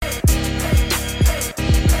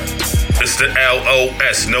the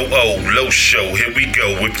L.O.S no Lo show. Here we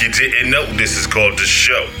go. If you didn't know, this is called the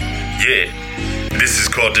show. Yeah, this is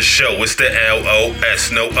called the show. It's the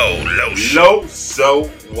L.O.S no Lo show.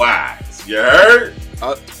 LoSoWise. You heard?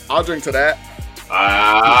 I'll drink to that.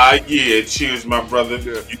 Yeah. Cheers, my brother.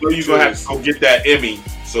 You know you're going to have to go get that Emmy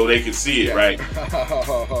so they can see it, right?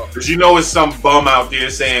 Because you know it's some bum out there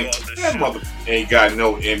saying, that mother ain't got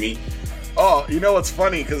no Emmy. Oh, you know what's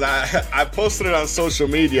funny? Because I posted it on social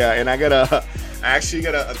media, and I actually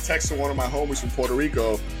got a text from one of my homies from Puerto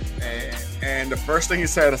Rico, and the first thing he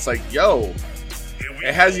said, it's like, yo,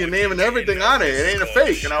 it has your name and everything on it. It ain't a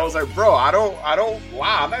fake. And I was like, bro, I don't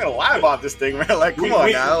lie. I'm not gonna lie about this thing, man. Like, come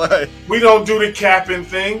on now. Like, we don't do the capping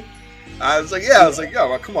thing. I was like, yo,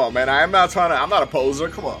 well, come on, man. I'm not a poser.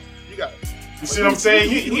 Come on, you got it. You see what I'm saying?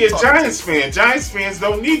 He a Giants fan. Giants fans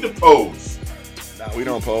don't need to pose. Nah, we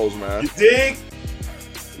don't pose, man. You dig?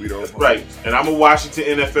 We don't. That's right. And I'm a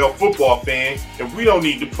Washington NFL football fan, and we don't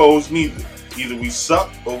need to pose neither. Either we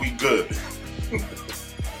suck or we good.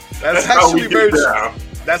 That's actually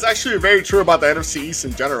very true about the NFC East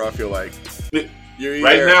in general. I feel like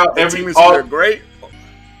right now, every team is either great.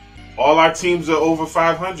 All our teams are over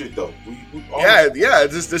 500, though.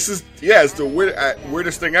 It's the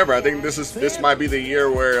weirdest thing ever. I think this might be the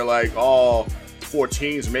year where like all 4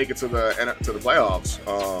 teams make it to the playoffs.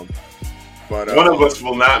 But one of us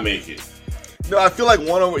will not make it. No, I feel like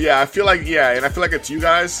and I feel like it's you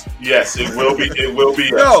guys. Yes, it will be. It will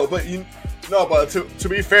be. But to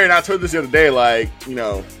be fair, and I told this the other day, like, you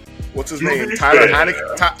know, what's his name? Tyler Heineken,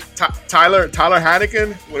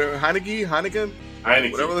 whatever, Heineken,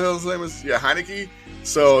 whatever the hell his name is. Yeah, Heineke.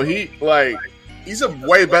 So he's a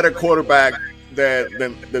way better quarterback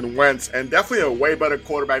than Wentz, and definitely a way better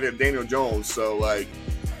quarterback than Daniel Jones. So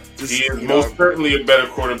he is most certainly a better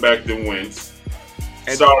quarterback than Wentz.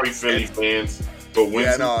 Sorry, Philly fans, but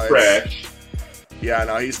Wentz is trash. Yeah,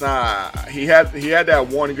 no, he's not. He had that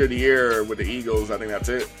one good year with the Eagles. I think that's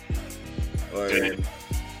it.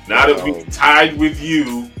 Now that we tied with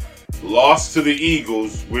you, lost to the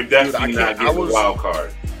Eagles, we're definitely not getting the wild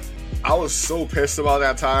card. I was so pissed about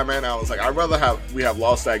that time, man. I was like, I'd rather we have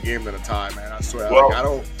lost that game than a tie, man. I swear. Well, I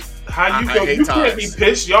don't. How you go? You can't be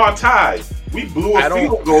pissed. Y'all tied. We blew a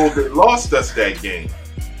field goal that lost us that game.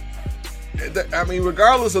 I mean,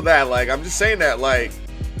 regardless of that, like, I'm just saying that, like,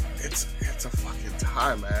 it's a fucking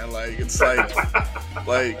tie, man. Like, it's like,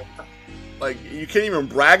 like you can't even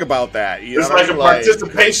brag about that. You it's know like a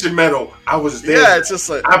participation medal. I was there. Yeah, it's just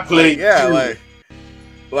like I played.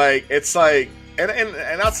 Like it's like, and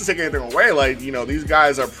not to take anything away. Like, you know, these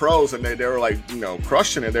guys are pros, and they were like, you know,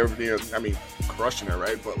 crushing it. They were, crushing it,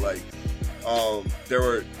 right? But like, they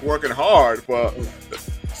were working hard. But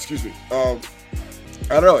excuse me.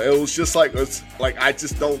 I don't know. It was just like, I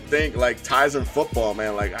just don't think, like, ties in football,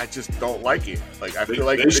 man. Like, I just don't like it. Like, I feel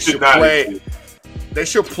like they should play. They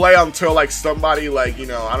should play until, like, somebody, like, you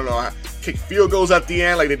know, I don't know, kick field goals at the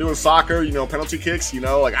end, like they do in soccer. You know, penalty kicks. You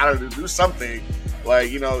know, like, I don't know, do something. Like,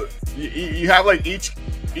 you know, you have like each.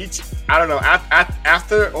 I don't know.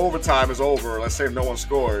 After overtime is over, let's say if no one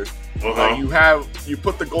scores, you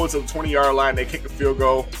put the goal to the 20-yard line. They kick the field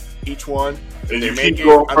goal, each one. And you keep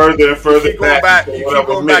going further and further back. You keep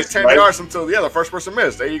going back 10 yards until the first person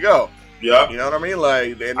missed. There you go. Yeah. You know what I mean?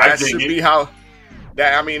 Like, and that should be how.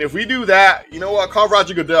 That, I mean, if we do that, you know what? Call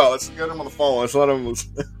Roger Goodell. Let's get him on the phone. Let's let him.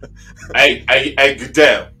 hey,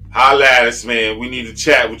 Goodell, holla at us, man. We need to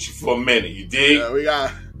chat with you for a minute. You dig? Yeah, we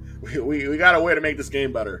got a way to make this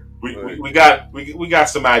game better. We got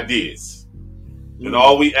some ideas, and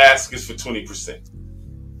all we ask is for 20%.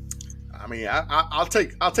 I mean, I'll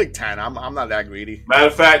take 10. I'm not that greedy. Matter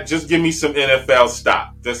of fact, just give me some NFL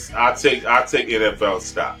stock. I'll take NFL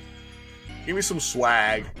stock. Give me some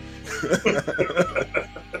swag.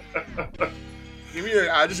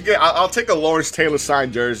 I'll take a Lawrence Taylor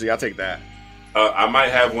signed jersey. I'll take that. I might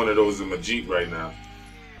have one of those in my Jeep right now.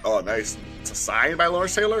 Oh, nice. It's a signed by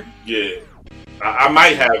Lawrence Taylor? Yeah. I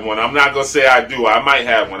might have one. I'm not gonna say I do. I might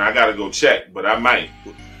have one. I gotta go check, but I might.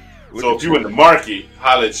 So if you're in the market,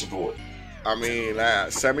 holla at your boy. I mean,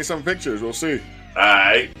 send me some pictures. We'll see. All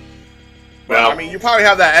right. Well, I mean, you probably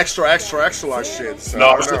have that extra large shit. So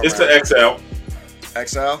no, it's the XL.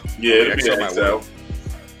 XL? Yeah, it'll be an XL.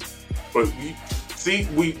 But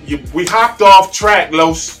we hopped off track,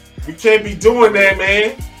 Los. We can't be doing that,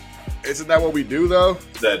 man. Isn't that what we do, though?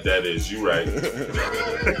 That is. You right.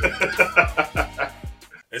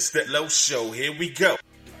 It's that L.O.S show. Here we go.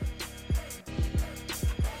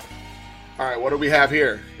 All right, what do we have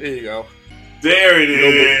here? There you go. There it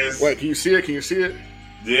is. Wait, can you see it?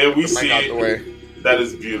 Yeah, we see it. The way. That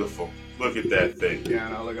is beautiful. Look at that thing. Yeah,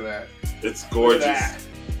 no, look at that. It's gorgeous.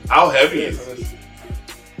 How heavy is it?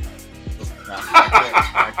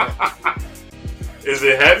 I can't. Is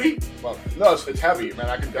it heavy? Well, no, it's heavy, man.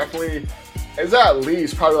 I can definitely. It's at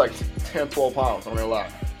least probably like 10, 12 pounds. I'm gonna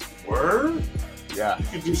lie. Word? Yeah. You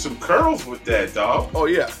can do some curls with that, dog. Oh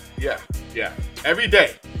yeah. Every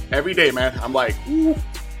day, man. I'm like, ooh.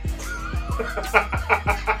 That's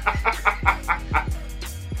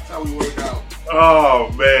how we work out.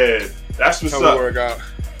 Oh man, that's what's That's how up. we work out.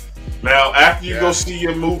 Now, after you go see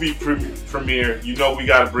your movie premiere, you know we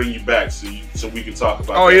got to bring you back so we can talk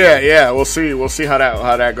about. Oh that. yeah. We'll see how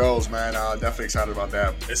that goes, man. Definitely excited about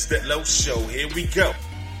that. It's the L.O.S Show. Here we go.